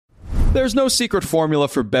There's no secret formula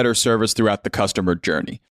for better service throughout the customer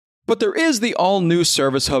journey. But there is the all-new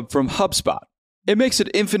Service Hub from HubSpot. It makes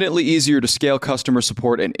it infinitely easier to scale customer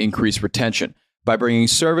support and increase retention. By bringing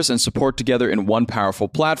service and support together in one powerful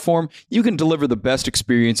platform, you can deliver the best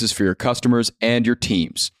experiences for your customers and your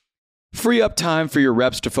teams. Free up time for your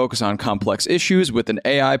reps to focus on complex issues with an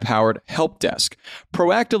AI-powered help desk.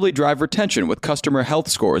 Proactively drive retention with customer health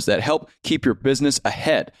scores that help keep your business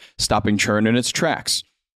ahead, stopping churn in its tracks.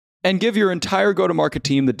 And give your entire go-to-market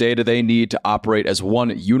team the data they need to operate as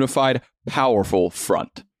one unified, powerful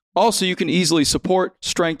front. Also, you can easily support,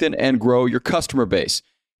 strengthen, and grow your customer base.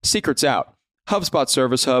 Secrets out. HubSpot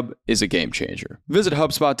Service Hub is a game changer. Visit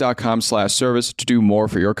HubSpot.com/service to do more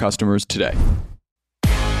for your customers today.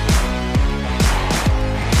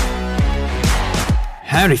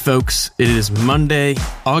 Howdy, folks. It is Monday,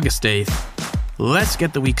 August 8th. Let's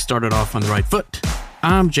get the week started off on the right foot.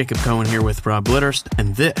 I'm Jacob Cohen here with Rob Litterst,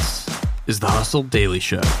 and this is the Hustle Daily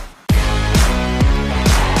Show.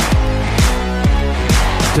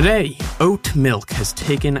 Today, oat milk has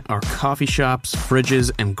taken our coffee shops, fridges,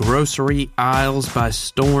 and grocery aisles by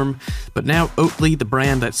storm. But now Oatly, the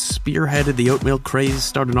brand that spearheaded the oat milk craze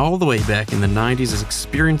starting all the way back in the 90s, is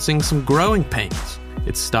experiencing some growing pains.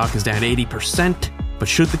 Its stock is down 80%. But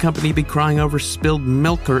should the company be crying over spilled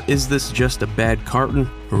milk, or is this just a bad carton?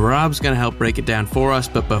 Rob's going to help break it down for us,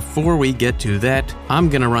 but before we get to that, I'm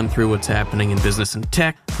going to run through what's happening in business and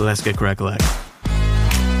tech. Let's get crack-a-lack.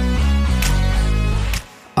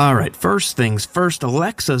 All right, first things first,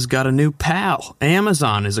 Alexa's got a new pal.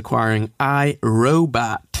 Amazon is acquiring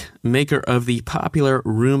iRobot, maker of the popular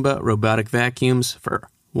Roomba robotic vacuums, for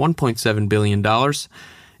 $1.7 billion.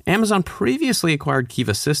 Amazon previously acquired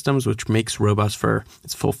Kiva Systems, which makes robots for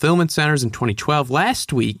its fulfillment centers in 2012.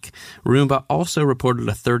 Last week, Roomba also reported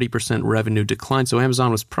a 30% revenue decline, so Amazon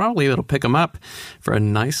was probably able to pick them up for a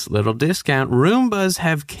nice little discount. Roombas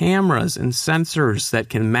have cameras and sensors that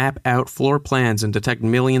can map out floor plans and detect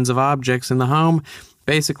millions of objects in the home.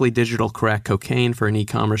 Basically digital crack cocaine for an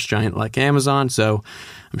e-commerce giant like Amazon, so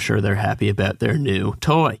I'm sure they're happy about their new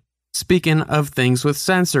toy. Speaking of things with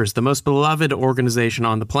sensors, the most beloved organization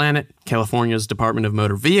on the planet, California's Department of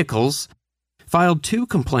Motor Vehicles, filed 2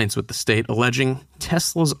 complaints with the state alleging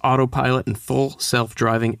Tesla's autopilot and full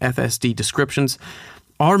self-driving FSD descriptions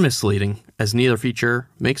are misleading, as neither feature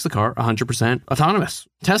makes the car 100% autonomous.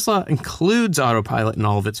 Tesla includes autopilot in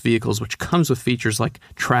all of its vehicles, which comes with features like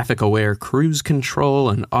traffic-aware cruise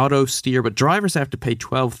control and auto steer, but drivers have to pay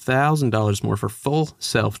 $12,000 more for full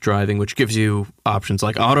self-driving, which gives you options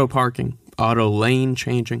like auto parking, auto lane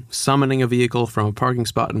changing, summoning a vehicle from a parking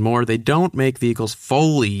spot, and more. They don't make vehicles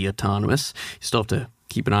fully autonomous. You still have to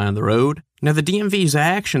keep an eye on the road. Now, the DMV's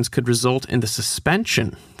actions could result in the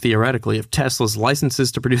suspension, theoretically, of Tesla's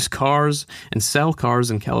licenses to produce cars and sell cars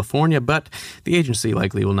in California, but the agency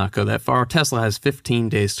likely will not go that far. Tesla has 15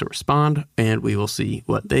 days to respond, and we will see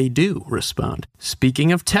what they do respond.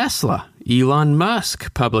 Speaking of Tesla, Elon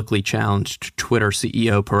Musk publicly challenged Twitter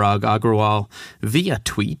CEO Parag Agrawal via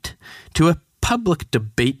tweet to a public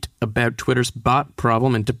debate about Twitter's bot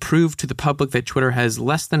problem and to prove to the public that Twitter has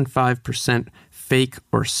less than 5% fake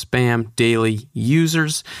or spam daily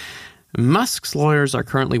users. Musk's lawyers are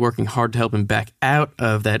currently working hard to help him back out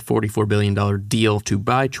of that $44 billion deal to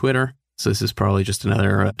buy Twitter. So this is probably just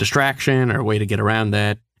another distraction or a way to get around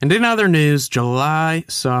that. And in other news, July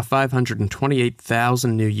saw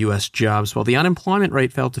 528,000 new U.S. jobs, while the unemployment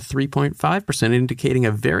rate fell to 3.5%, indicating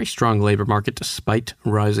a very strong labor market despite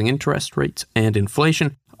rising interest rates and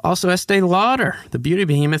inflation. Also, Estee Lauder, the beauty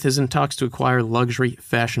behemoth, is in talks to acquire luxury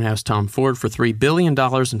fashion house Tom Ford for $3 billion.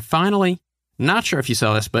 And finally, not sure if you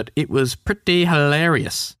saw this, but it was pretty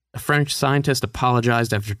hilarious. A French scientist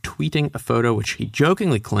apologized after tweeting a photo which he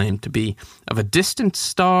jokingly claimed to be of a distant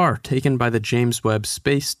star taken by the James Webb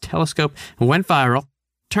Space Telescope and went viral.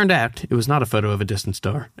 Turned out it was not a photo of a distant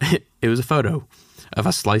star. It was a photo of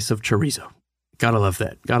a slice of chorizo. Gotta love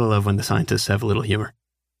that. Gotta love when the scientists have a little humor.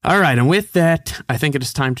 All right, and with that, I think it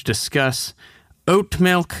is time to discuss oat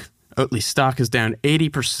milk. Oatly stock is down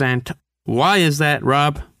 80%. Why is that,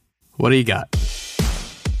 Rob? What do you got?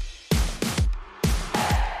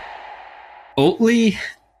 Oatly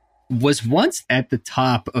was once at the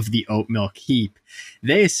top of the oat milk heap.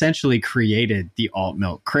 They essentially created the alt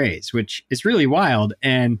milk craze, which is really wild.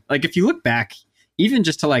 And like, if you look back, even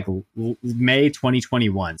just to like May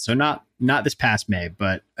 2021, so not this past May,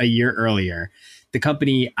 but a year earlier, the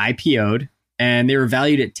company IPO'd and they were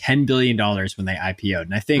valued at $10 billion when they IPO'd.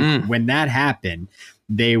 And I think when that happened,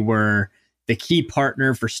 they were the key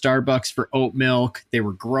partner for Starbucks for oat milk. They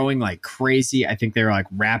were growing like crazy. I think they were like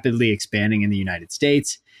rapidly expanding in the United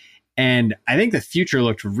States. And I think the future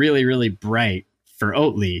looked really, really bright for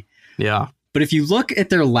Oatly. Yeah. But if you look at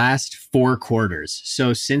their last 4 quarters,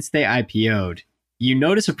 so since they IPO'd, you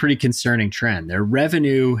notice a pretty concerning trend. Their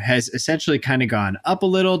revenue has essentially kind of gone up a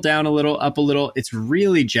little, down a little, up a little. It's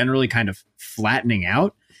really generally kind of flattening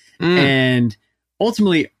out. And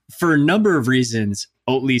ultimately, for a number of reasons,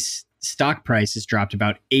 Oatly's stock price has dropped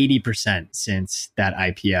about 80% since that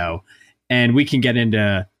IPO. And we can get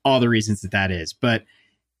into all the reasons that is. But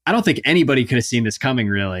I don't think anybody could have seen this coming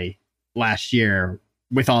really last year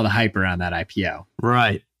with all the hype around that IPO.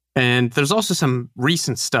 Right. And there's also some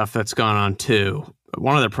recent stuff that's gone on too.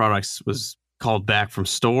 One of their products was called back from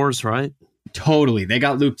stores, right? Totally. They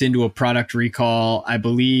got looped into a product recall, I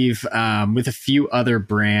believe, with a few other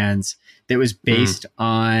brands that was based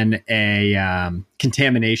on a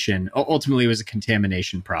contamination. Ultimately, it was a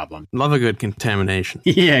contamination problem. Love a good contamination.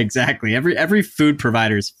 Yeah, exactly. Every food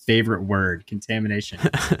provider's favorite word, contamination.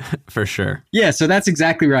 For sure. Yeah, so that's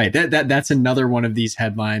exactly right. That's another one of these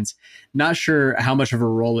headlines. Not sure how much of a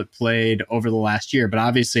role it played over the last year, but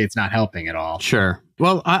obviously it's not helping at all. Sure.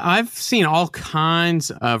 Well, I've seen all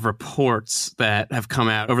kinds of reports that have come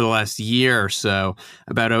out over the last year or so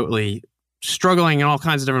about Oatly struggling in all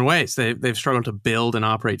kinds of different ways. They've struggled to build and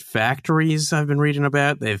operate factories, I've been reading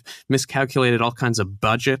about. They've miscalculated all kinds of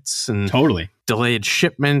budgets and totally delayed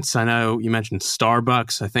shipments. I know you mentioned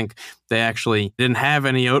Starbucks. I think they actually didn't have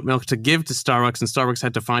any oat milk to give to Starbucks, and Starbucks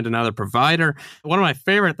had to find another provider. One of my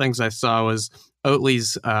favorite things I saw was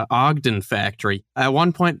Oatly's Ogden factory. At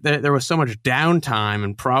one point, there was so much downtime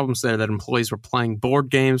and problems there that employees were playing board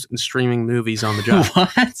games and streaming movies on the job.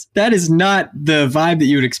 What? That is not the vibe that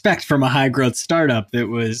you would expect from a high-growth startup that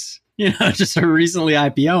was, just recently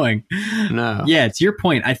IPOing. No. Yeah, to your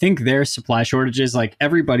point, I think their supply shortages, like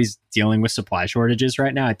everybody's dealing with supply shortages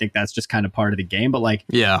right now. I think that's just kind of part of the game. But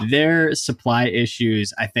their supply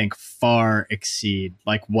issues, I think, far exceed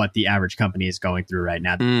like what the average company is going through right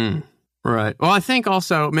now. Right. Well, I think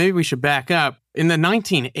also maybe we should back up. In the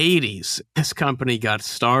 1980s, this company got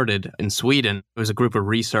started in Sweden. It was a group of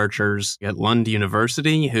researchers at Lund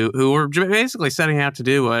University who were basically setting out to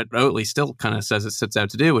do what Oatly still kind of says it sets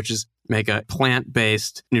out to do, which is make a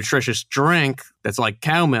plant-based, nutritious drink that's like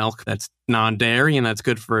cow milk, that's non-dairy, and that's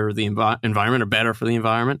good for the environment or better for the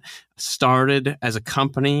environment. Started as a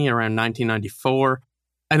company around 1994,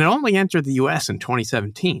 and it only entered the U.S. in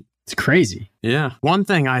 2017. It's crazy. Yeah. One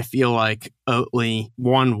thing I feel like Oatly,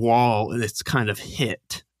 one wall that's kind of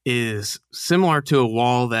hit is similar to a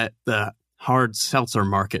wall that the hard seltzer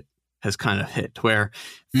market has kind of hit, where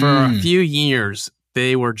for a few years,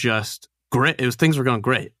 they were just great. Things were going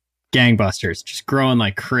great. Gangbusters, just growing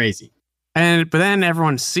like crazy. But then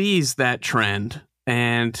everyone sees that trend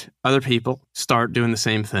and other people start doing the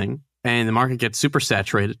same thing. And the market gets super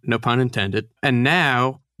saturated, no pun intended. And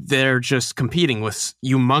now they're just competing with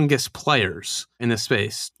humongous players in this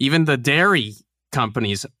space. Even the dairy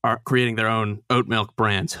companies are creating their own oat milk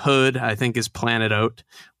brands. Hood, I think, is Planet Oat,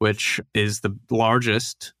 which is the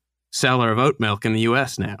largest seller of oat milk in the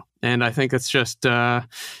U.S. now. And I think it's just,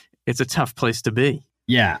 it's a tough place to be.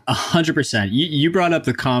 Yeah, 100%. You brought up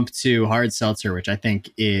the comp to hard seltzer, which I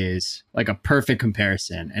think is like a perfect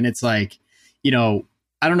comparison. And it's like, I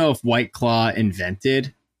don't know if White Claw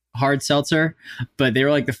invented hard seltzer, but they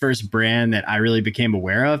were like the first brand that I really became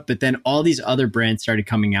aware of. But then all these other brands started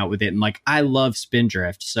coming out with it. And like, I love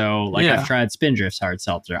Spindrift. So I've tried Spindrift's hard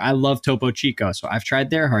seltzer. I love Topo Chico. So I've tried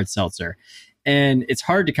their hard seltzer. And it's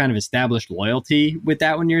hard to kind of establish loyalty with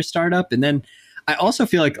that when you're a startup. And then I also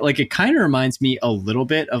feel like it kind of reminds me a little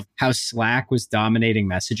bit of how Slack was dominating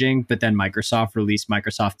messaging, but then Microsoft released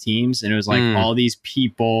Microsoft Teams. And it was like all these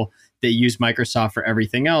people that use Microsoft for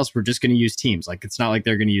everything else, we're just going to use Teams. Like, it's not like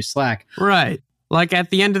they're going to use Slack. Right. Like, at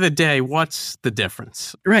the end of the day, what's the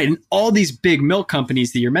difference? Right. And all these big milk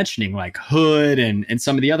companies that you're mentioning, like Hood and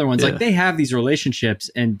some of the other ones, like they have these relationships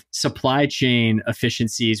and supply chain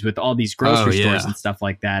efficiencies with all these grocery stores and stuff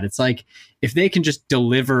like that. It's like, if they can just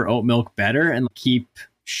deliver oat milk better and keep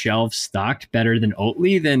shelves stocked better than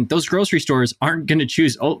Oatly, then those grocery stores aren't going to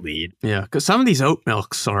choose Oatly. Yeah, because some of these oat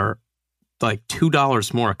milks are like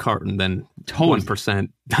 $2 more a carton than 1%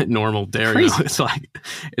 normal dairy. Crazy. It's like,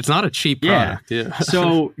 it's not a cheap product. Yeah.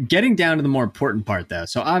 So getting down to the more important part though.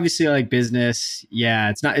 So obviously like business,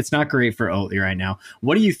 it's not great for Oatly right now.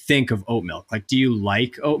 What do you think of oat milk? Like, do you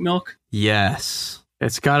like oat milk? Yes.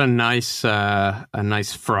 It's got a nice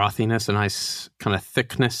frothiness, a nice kind of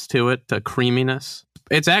thickness to it, a creaminess.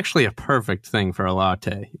 It's actually a perfect thing for a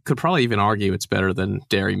latte. You could probably even argue it's better than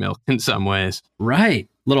dairy milk in some ways. Right.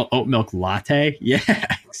 Little oat milk latte. Yeah,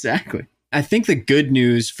 exactly. I think the good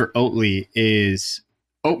news for Oatly is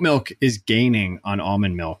oat milk is gaining on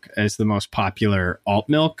almond milk as the most popular alt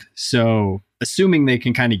milk. So assuming they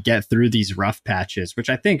can kind of get through these rough patches, which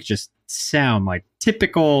I think just sound like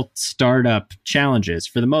typical startup challenges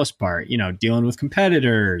for the most part, dealing with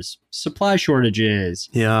competitors, supply shortages.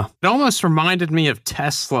 Yeah. It almost reminded me of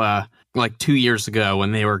Tesla like 2 years ago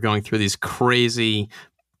when they were going through these crazy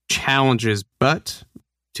challenges, but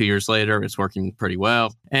 2 years later, it's working pretty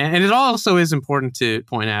well. And it also is important to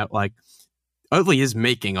point out, like, Oatly is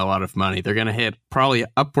making a lot of money. They're going to hit probably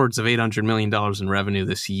upwards of $800 million in revenue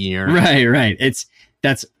this year. Right.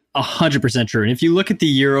 That's 100% true. And if you look at the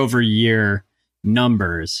year over year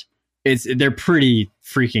numbers, they're pretty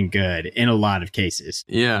freaking good in a lot of cases.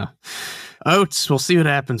 Yeah. Oats, we'll see what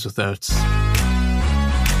happens with Oats.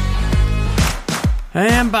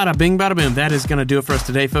 And bada bing, bada boom. That is going to do it for us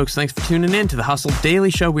today, folks. Thanks for tuning in to the Hustle Daily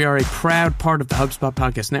Show. We are a proud part of the HubSpot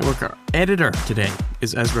Podcast Network. Our editor today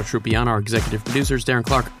is Ezra Trupiano. Our executive producer is Darren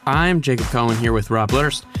Clark. I'm Jacob Cohen here with Rob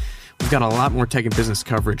Litterst. We've got a lot more tech and business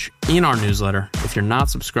coverage in our newsletter. If you're not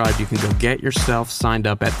subscribed, you can go get yourself signed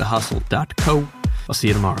up at thehustle.co. I'll see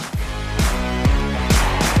you tomorrow.